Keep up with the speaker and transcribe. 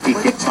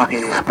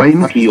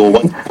Spain or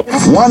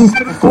one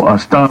for a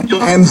start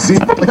MC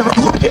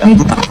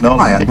no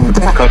I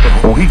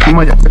or he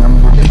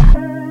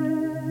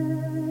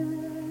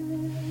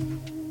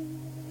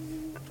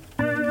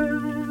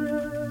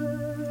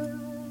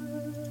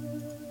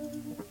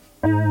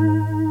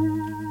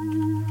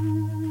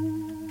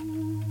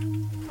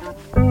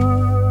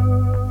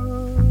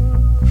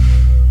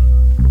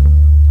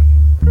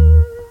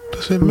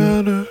Does it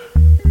matter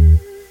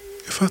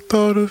if I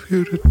thought of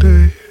you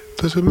today?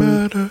 Does it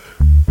matter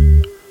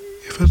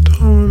if I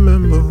don't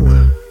remember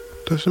when?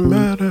 Does it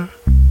matter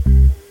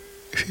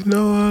if you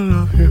know I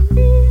love you?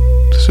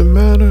 Does it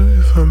matter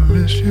if I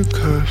miss you?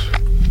 'Cause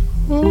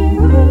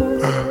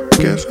I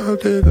guess I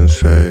didn't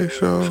say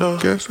so.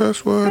 Guess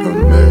that's what I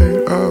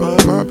made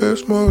of. My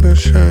best more than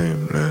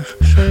shameless.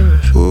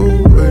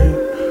 Ooh, wait.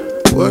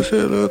 What's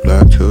it look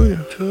like to you?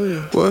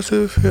 What's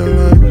it feel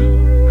like?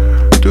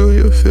 Do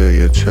you feel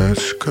your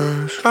chest?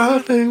 'Cause I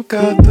think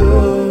I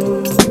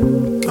do.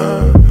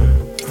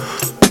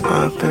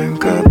 I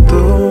think I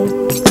do.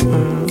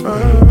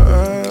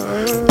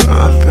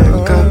 I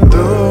think I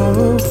do.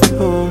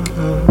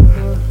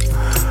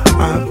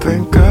 I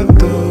think I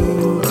do.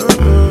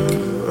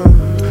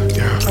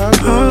 Yeah,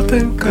 I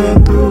think I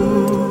do.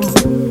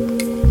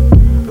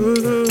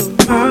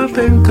 I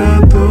think I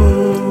do.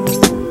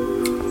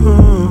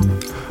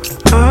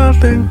 I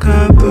think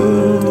I do.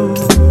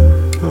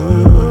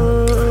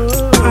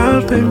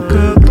 I think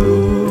I do.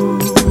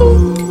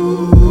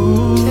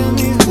 Tell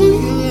me who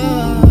you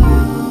are.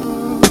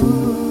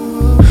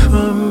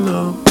 Sun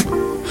up,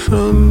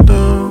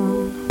 sundown.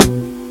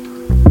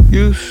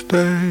 You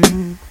stay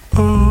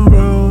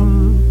around,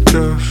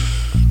 just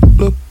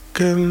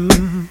looking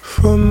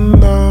for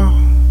now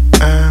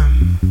and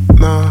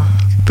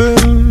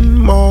nothing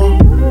more.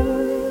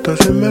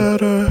 Does it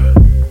matter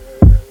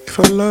if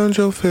I learned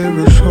your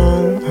favorite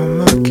song on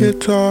my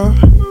guitar?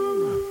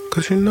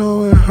 'Cause you know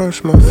it hurts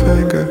my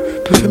fingers.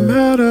 Does it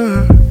matter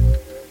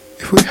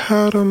if we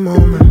had a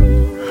moment?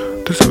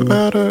 Does it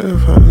matter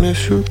if I miss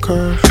you?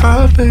 'Cause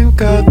I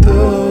think I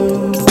do.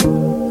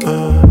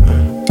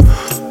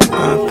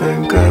 I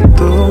think I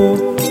do.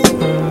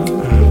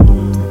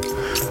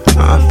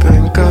 I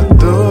think I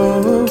do.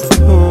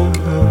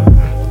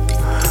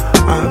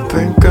 I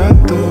think I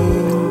do.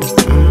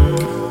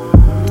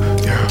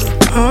 Yeah,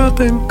 I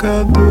think I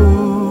do.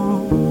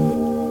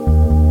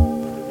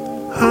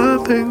 I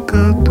think I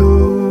do.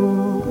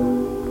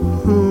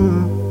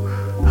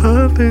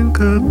 I think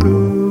I do.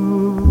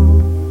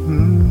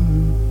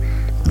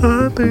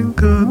 I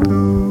think I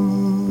do.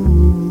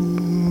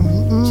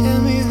 Tell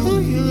me who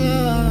you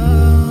are.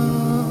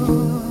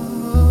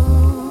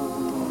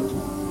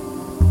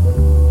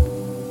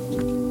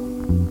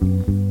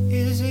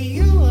 Is it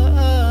you or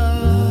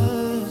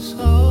us?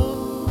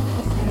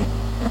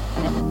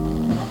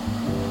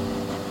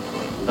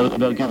 That was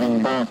about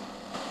giving birth.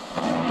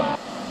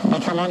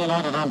 Matrimonial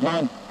order, I'm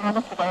blind.